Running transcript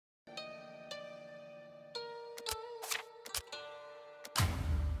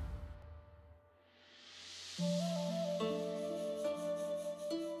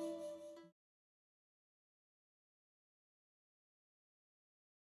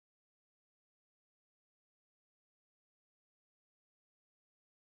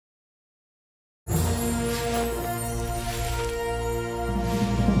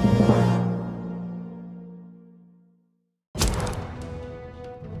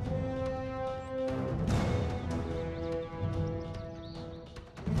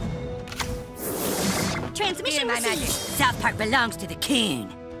Transmission my received. magic. South Park belongs to the king.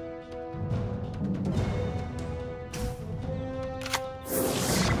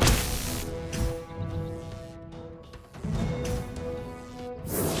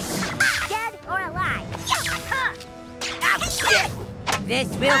 Dead or alive? This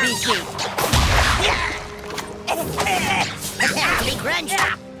will be sweet. Prepare to be grunge.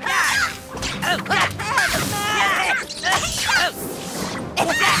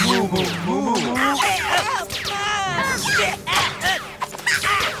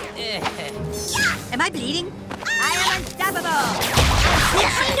 Am I bleeding? I am unstoppable.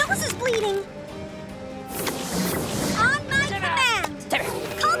 My nose is bleeding. On my command.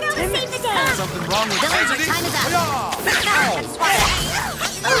 Call down to save the day. Something wrong with Villager, Cassidy? time is up.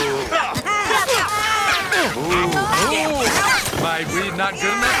 My weed not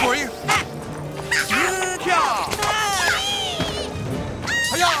good enough for you?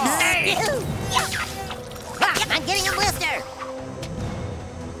 I'm getting a blister.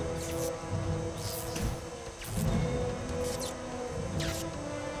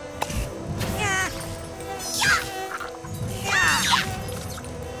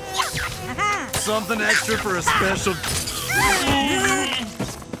 Something extra for a special...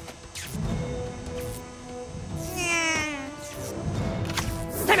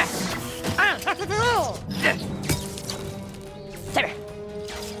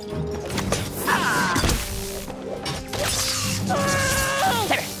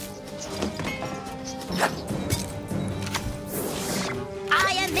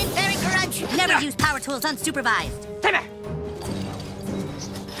 I am Mint-Berry Crunch. Never use power tools unsupervised.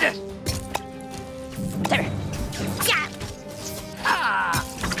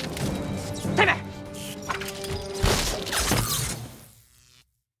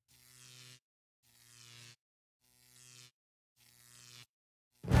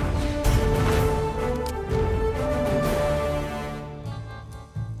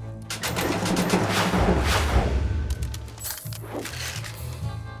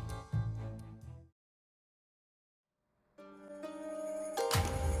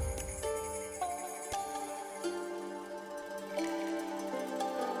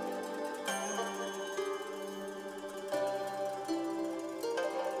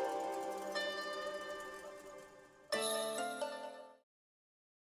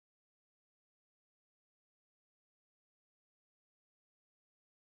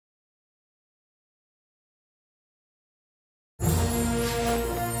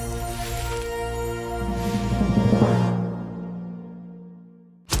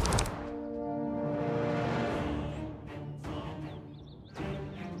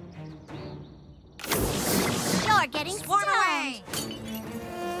 You're getting sworn away.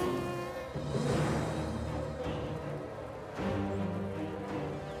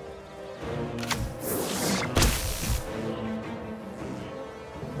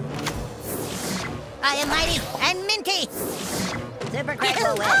 I am mighty and minty. Super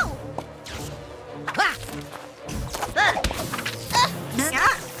grateful will.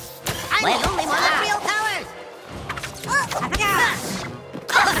 I'm only one of real powers.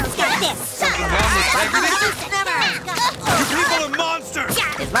 Got this. Something wrong with integrity? You people are monsters!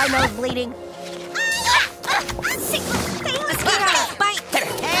 Is my nose bleeding?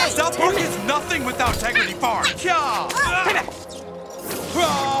 South Park is nothing without Integrity Farm!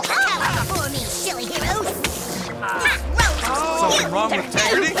 For me, silly heroes. Something wrong with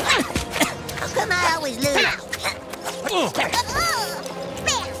Integrity? How come I always lose?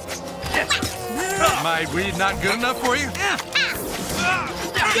 My weed not good enough for you?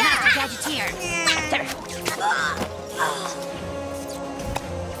 Gadgeteer.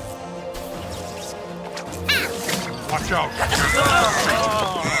 Watch out!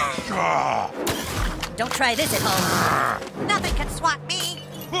 Don't try this at home. Nothing can swat me.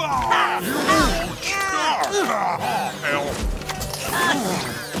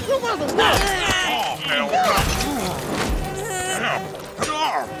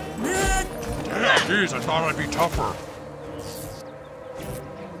 Jeez, I thought I'd be tougher.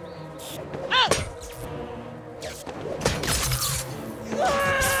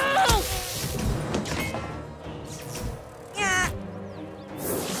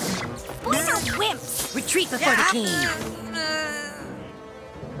 Boys are wimps. Retreat before the king.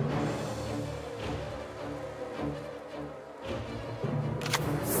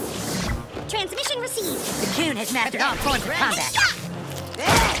 Transmission received. The coon has mastered all forms of combat.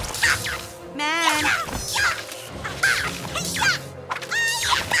 Man.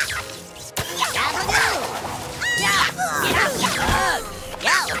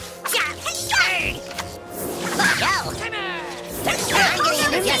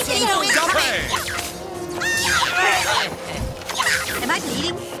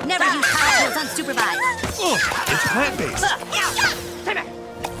 unsupervised. It's plant-based.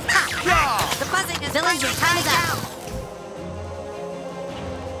 The buzzing is villains, your time is up.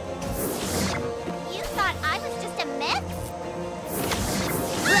 You thought I was just a myth?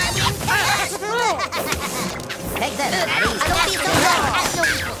 Take this, Maddie. Don't be so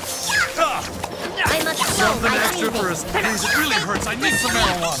low. I must show Something my extra for us. Please, it really hurts. I need some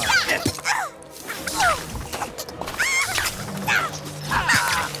marijuana.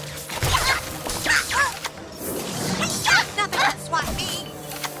 Nothing can swat me.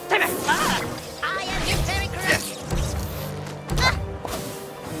 I am your very correct.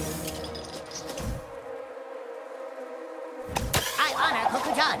 I honor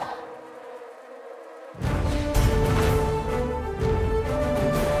Kokujan.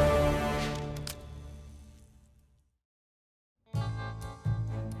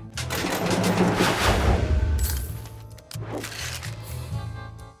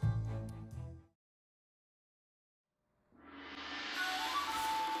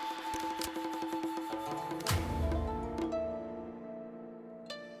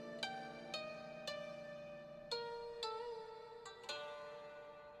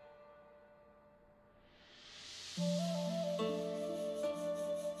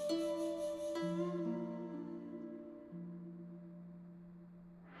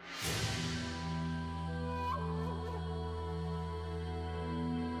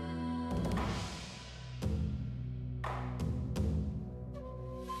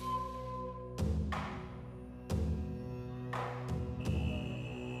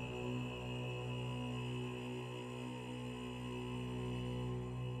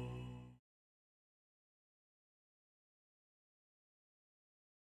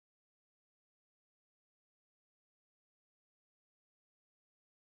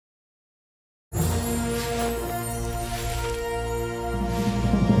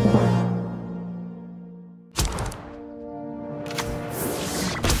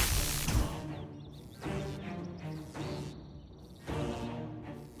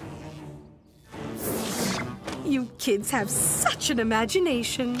 You kids have such an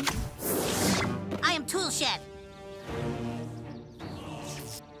imagination. I am Tool Shed.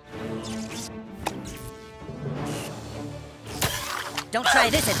 Don't try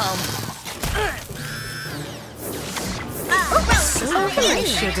this at home. Okay,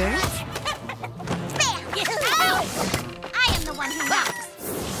 sugar. I am the one who knocks.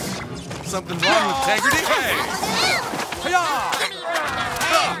 Something wrong with integrity? Hey! Hiya!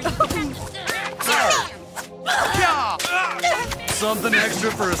 Something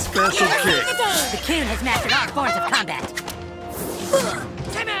extra for a special kick. The king has mastered all forms of combat.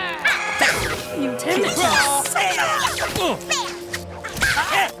 You kids have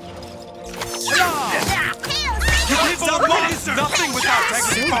You people are monsters! Nothing without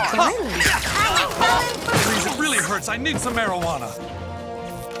integrity. Please, it really hurts. I need some marijuana.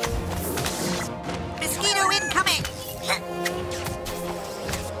 Mosquito incoming!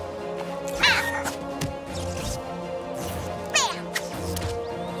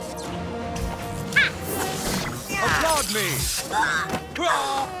 Applaud me!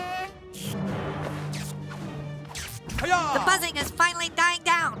 The buzzing is finally dying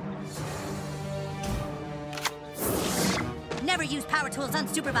down. Never use power tools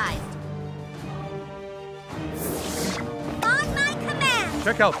unsupervised. On my command.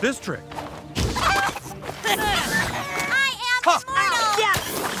 Check out this trick. I am immortal.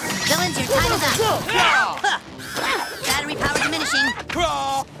 Villains, your time is up. Battery power diminishing.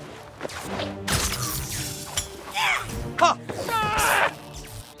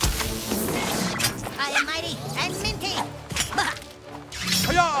 I am mighty and minty.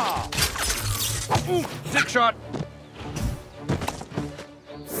 Dick shot.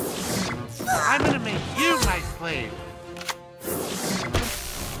 I'm gonna make you my slave.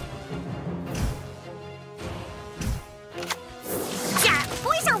 Yeah,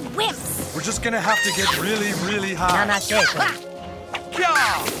 boys are wimps. We're just gonna have to get really, really high. I'm not safe.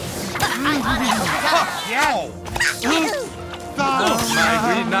 Yes.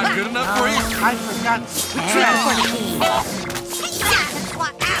 Maggie, not good enough for you? I forgot.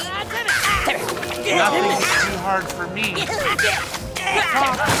 Nothing is too hard for me.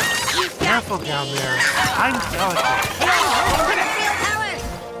 Careful down there. I'm delicate.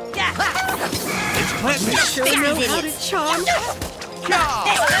 It's plant-based. sure know how to charm.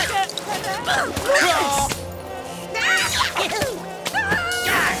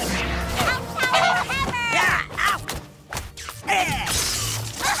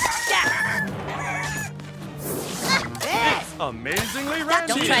 Amazingly rangy.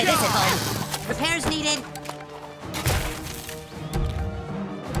 Don't try this at home. Repairs needed.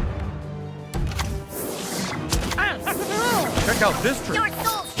 Check out this trick. Your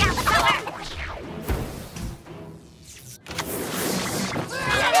soul shall suffer!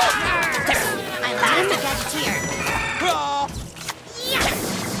 I'm a master gadgeteer.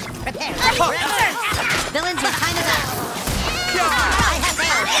 Prepare. Villains, your time is up. I have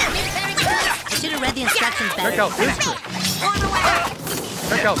failed. I should have read the instructions better. Check out this trick.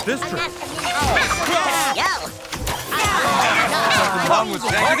 Check out this trick. Yo! Something wrong with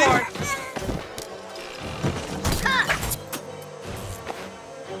Zaggity?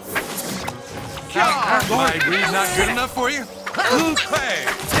 My greed not good enough for you? Hey!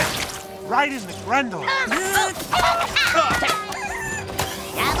 Right in the grundle. I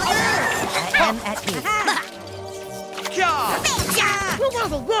am at peace.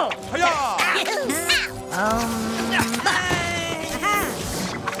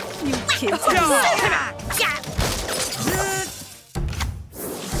 You kids have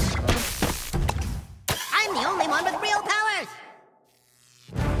I'm the only one with real powers!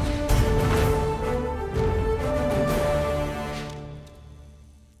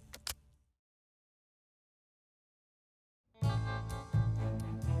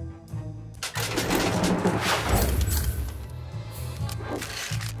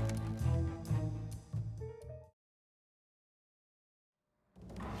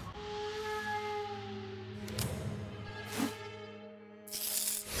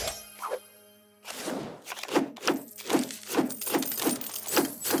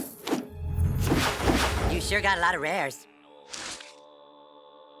 You sure got a lot of rares.